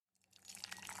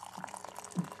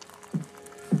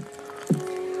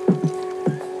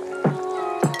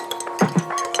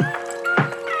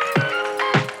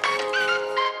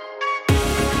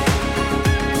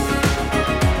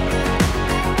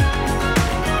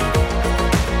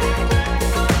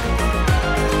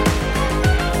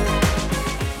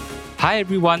Hi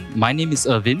everyone, my name is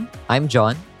Irvin. I'm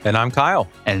John. And I'm Kyle.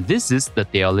 And this is the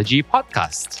Theology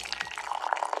Podcast.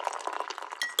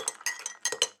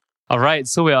 All right,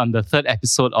 so we're on the third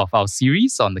episode of our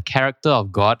series on the character of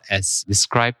God as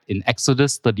described in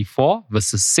Exodus 34,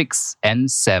 verses 6 and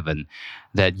 7.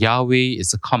 That Yahweh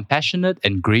is a compassionate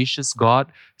and gracious God,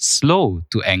 slow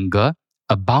to anger,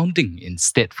 abounding in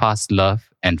steadfast love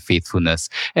and faithfulness.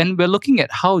 And we're looking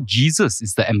at how Jesus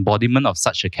is the embodiment of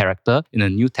such a character in the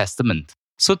New Testament.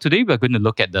 So today we're going to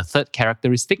look at the third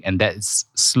characteristic, and that is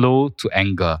slow to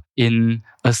anger. In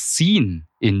a scene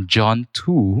in John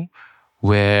 2,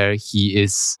 where he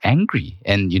is angry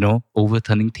and,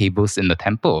 overturning tables in the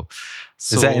temple.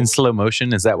 So, is that in slow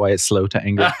motion? Is that why it's slow to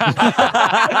anger?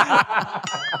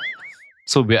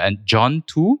 So we're at John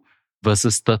 2,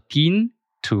 verses 13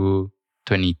 to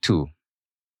 22.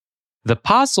 The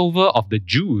Passover of the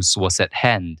Jews was at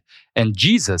hand, and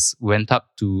Jesus went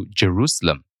up to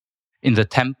Jerusalem. In the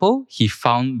temple, he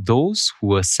found those who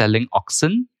were selling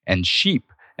oxen and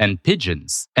sheep and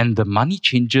pigeons, and the money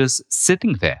changers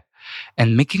sitting there.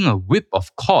 And making a whip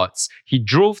of cords, he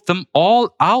drove them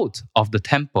all out of the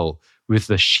temple with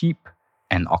the sheep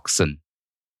and oxen.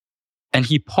 And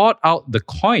he poured out the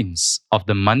coins of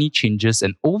the money changers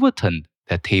and overturned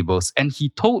their tables. And he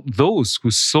told those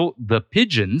who sold the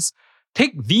pigeons,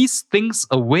 "Take these things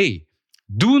away.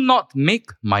 Do not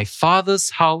make my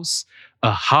Father's house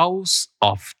a house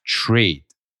of trade."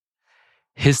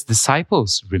 His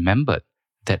disciples remembered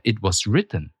that it was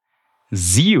written,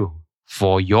 "Zeal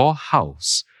for your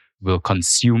house will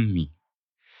consume me."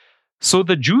 So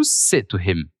the Jews said to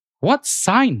him, "What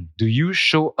sign do you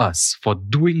show us for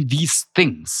doing these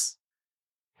things?"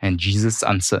 And Jesus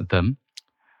answered them,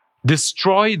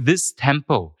 "Destroy this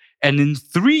temple, and in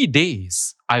 3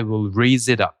 days I will raise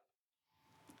it up."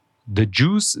 The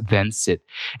Jews then said,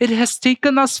 "It has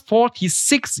taken us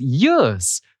 46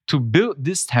 years to build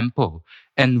this temple,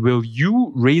 and will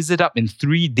you raise it up in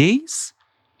 3 days?"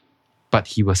 But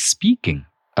he was speaking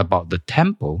about the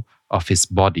temple of his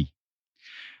body.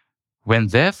 When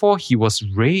therefore he was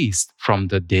raised from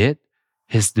the dead,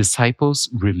 his disciples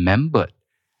remembered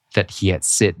that he had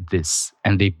said this,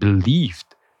 and they believed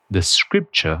the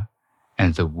scripture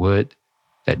and the word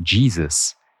that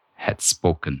Jesus had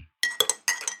spoken.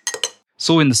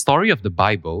 So in the story of the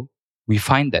Bible, we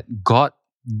find that God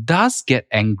does get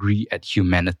angry at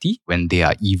humanity when they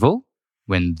are evil,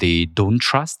 when they don't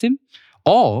trust him,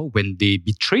 or when they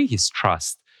betray his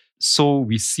trust. So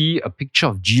we see a picture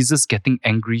of Jesus getting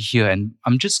angry here. And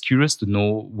I'm just curious to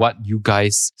know what you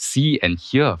guys see and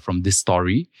hear from this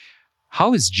story.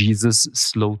 How is Jesus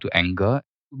slow to anger?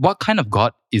 What kind of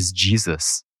God is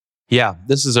Jesus? Yeah,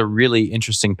 this is a really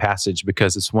interesting passage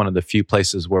because it's one of the few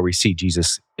places where we see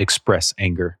Jesus express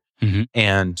anger. Mm-hmm.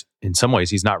 And in some ways,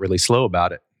 he's not really slow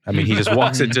about it. I mean, he just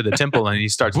walks into the temple and he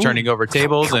starts turning over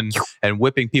tables and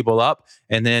whipping people up.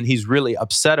 And then he's really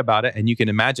upset about it. And you can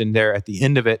imagine there at the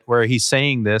end of it where he's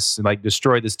saying this, like,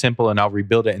 destroy this temple and I'll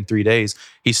rebuild it in 3 days.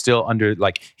 He's still under,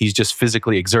 he's just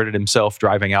physically exerted himself,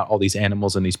 driving out all these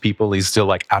animals and these people. He's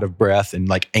still out of breath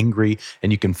and angry.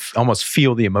 And you can almost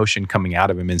feel the emotion coming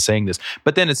out of him in saying this.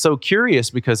 But then it's so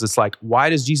curious because it's why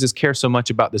does Jesus care so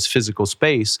much about this physical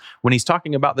space when he's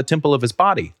talking about the temple of his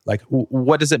body?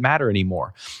 What does it matter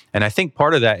anymore? And I think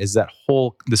part of that is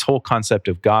this whole concept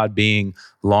of God being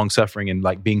long-suffering and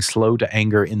being slow to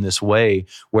anger in this way,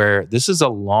 where this is a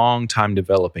long time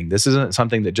developing. This isn't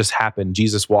something that just happened.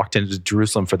 Jesus walked into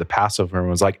Jerusalem for the Passover and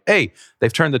was like, "Hey,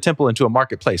 they've turned the temple into a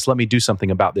marketplace. Let me do something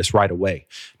about this right away."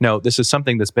 No, this is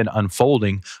something that's been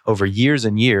unfolding over years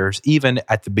and years, even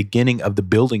at the beginning of the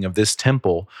building of this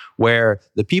temple, where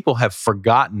the people have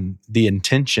forgotten the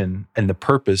intention and the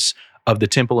purpose of the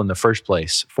temple in the first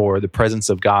place, for the presence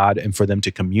of God and for them to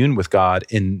commune with God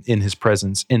in his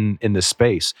presence in this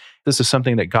space. This is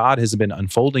something that God has been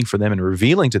unfolding for them and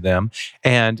revealing to them.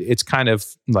 And it's kind of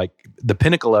the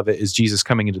pinnacle of it is Jesus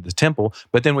coming into the temple.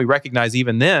 But then we recognize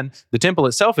even then, the temple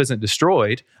itself isn't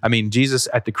destroyed. I mean, Jesus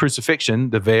at the crucifixion,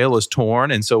 the veil is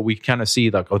torn. And so we kind of see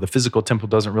the physical temple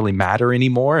doesn't really matter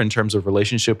anymore in terms of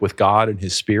relationship with God and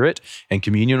his spirit and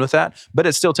communion with that. But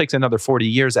it still takes another 40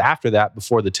 years after that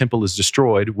before the temple is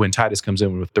destroyed, when Titus comes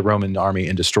in with the Roman army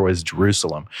and destroys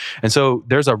Jerusalem. And so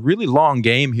there's a really long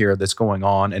game here that's going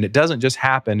on. And it doesn't just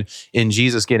happen in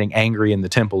Jesus getting angry in the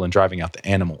temple and driving out the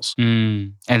animals.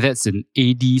 And that's in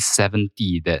AD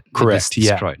 70 that it is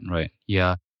destroyed, right?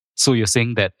 Yeah. So you're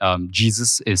saying that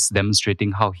Jesus is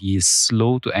demonstrating how he is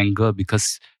slow to anger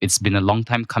because it's been a long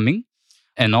time coming.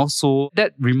 And also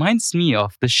that reminds me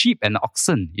of the sheep and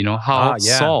oxen, how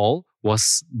Saul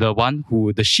was the one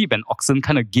who the sheep and oxen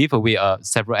kind of gave away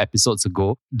several episodes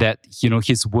ago, that,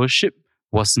 his worship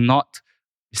was not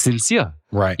sincere.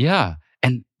 Right. Yeah.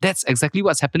 And that's exactly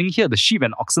what's happening here. The sheep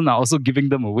and oxen are also giving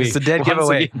them away. It's a dead once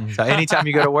giveaway. again. So anytime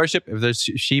you go to worship, if there's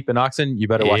sheep and oxen, you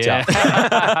better watch out.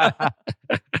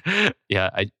 Yeah,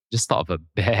 I just thought of a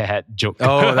bad joke.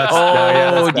 Oh, that's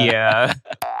Oh bad. dear.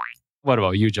 What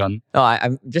about you, John? No,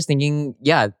 I'm just thinking,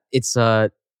 it's a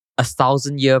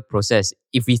 1,000-year process.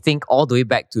 If we think all the way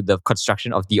back to the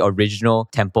construction of the original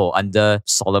temple under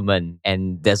Solomon,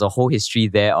 and there's a whole history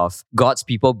there of God's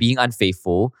people being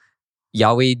unfaithful,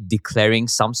 Yahweh declaring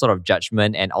some sort of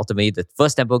judgment, and ultimately the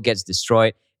first temple gets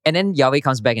destroyed. And then Yahweh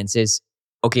comes back and says,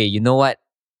 okay, you know what?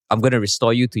 I'm going to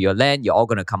restore you to your land. You're all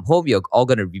going to come home. You're all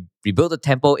going to rebuild the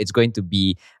temple. It's going to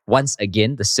be once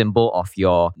again the symbol of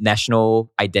your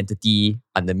national identity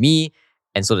under me.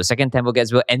 And so the second temple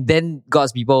gets built, and then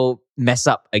God's people mess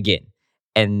up again.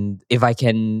 And if I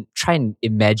can try and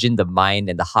imagine the mind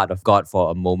and the heart of God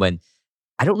for a moment,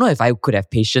 I don't know if I could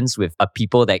have patience with a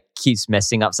people that keeps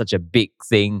messing up such a big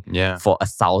thing for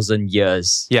 1,000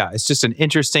 years. Yeah, it's just an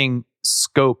interesting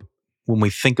scope when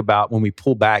we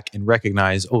pull back and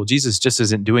recognize, oh, Jesus just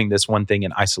isn't doing this one thing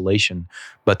in isolation,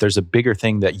 but there's a bigger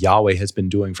thing that Yahweh has been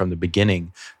doing from the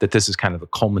beginning that this is kind of the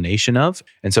culmination of.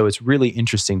 And so it's really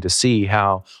interesting to see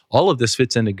how all of this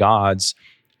fits into God's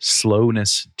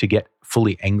slowness to get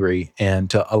fully angry and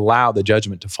to allow the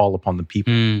judgment to fall upon the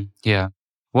people. Yeah.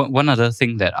 One other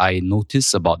thing that I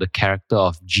notice about the character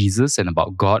of Jesus and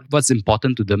about God, what's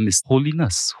important to them is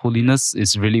holiness. Holiness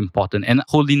is really important. And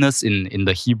holiness in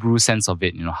the Hebrew sense of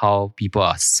it, how people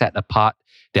are set apart,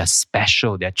 they're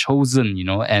special, they're chosen,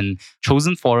 and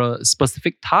chosen for a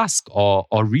specific task or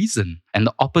reason. And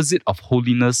the opposite of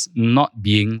holiness not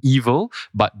being evil,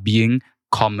 but being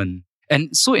common.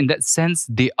 And so in that sense,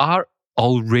 they are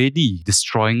already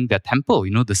destroying their temple,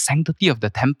 the sanctity of the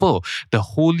temple, the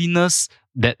holiness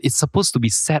that it's supposed to be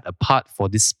set apart for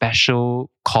this special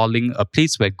calling, a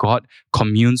place where God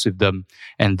communes with them.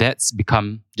 And that's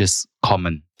become just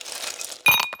common.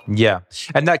 Yeah.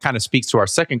 And that kind of speaks to our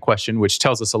second question, which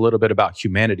tells us a little bit about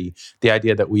humanity. The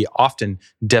idea that we often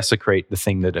desecrate the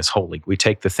thing that is holy. We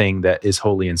take the thing that is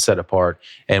holy and set apart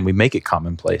and we make it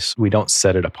commonplace. We don't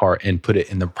set it apart and put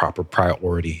it in the proper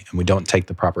priority. And we don't take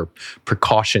the proper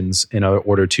precautions in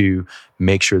order to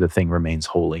make sure the thing remains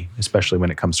holy, especially when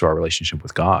it comes to our relationship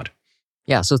with God.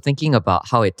 Yeah, so thinking about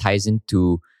how it ties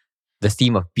into the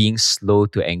theme of being slow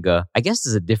to anger, I guess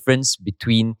there's a difference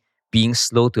between being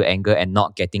slow to anger and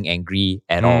not getting angry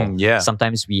at all. Yeah.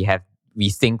 Sometimes we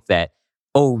think that,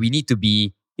 we need to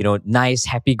be, nice,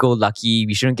 happy-go-lucky.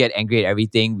 We shouldn't get angry at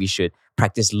everything. We should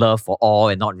practice love for all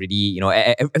and not really,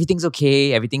 everything's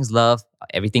okay, everything's love,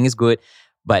 everything is good.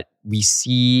 But we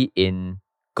see in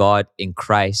God, in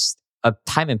Christ, a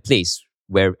time and place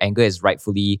where anger is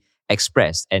rightfully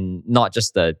expressed and not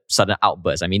just the sudden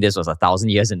outburst. I mean, this was 1,000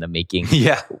 years in the making.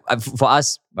 Yeah. For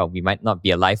us, we might not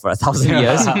be alive for 1,000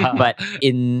 years, but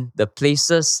in the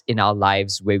places in our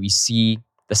lives where we see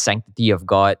the sanctity of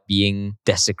God being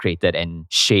desecrated and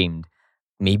shamed,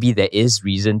 maybe there is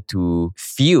reason to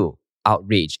feel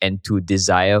outrage and to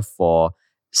desire for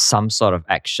some sort of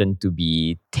action to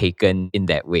be taken in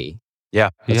that way. Yeah,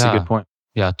 that's a good point.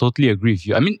 Yeah, I totally agree with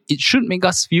you. I mean, it should make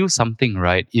us feel something,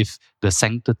 right? If the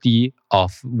sanctity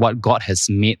of what God has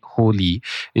made holy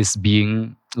is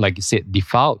being, like you said,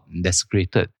 defiled and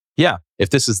desecrated. Yeah.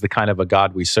 If this is the kind of a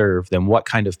God we serve, then what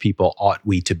kind of people ought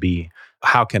we to be?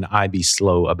 How can I be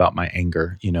slow about my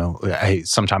anger?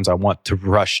 Sometimes I want to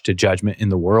rush to judgment in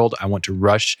the world. I want to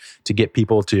rush to get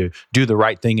people to do the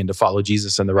right thing and to follow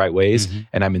Jesus in the right ways. Mm-hmm.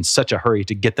 And I'm in such a hurry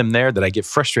to get them there that I get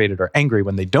frustrated or angry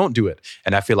when they don't do it.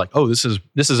 And I feel like,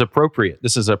 this is appropriate.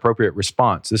 This is an appropriate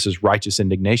response. This is righteous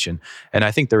indignation. And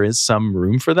I think there is some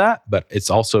room for that, but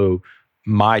it's also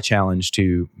my challenge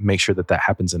to make sure that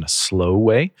happens in a slow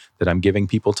way, that I'm giving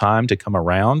people time to come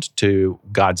around to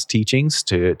God's teachings,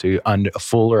 to a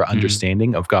fuller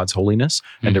understanding of God's holiness,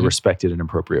 and to respect it in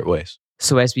appropriate ways.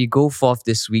 So as we go forth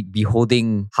this week,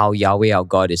 beholding how Yahweh our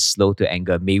God is slow to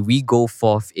anger, may we go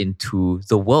forth into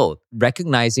the world,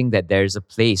 recognizing that there is a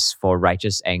place for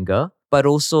righteous anger, but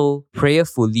also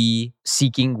prayerfully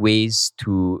seeking ways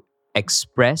to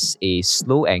express a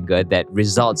slow anger that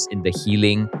results in the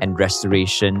healing and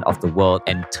restoration of the world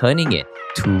and turning it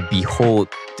to behold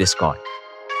this God.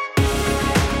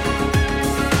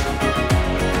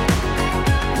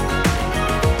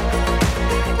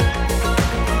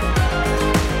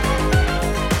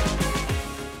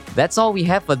 That's all we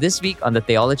have for this week on the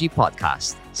Theology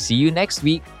Podcast. See you next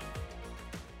week.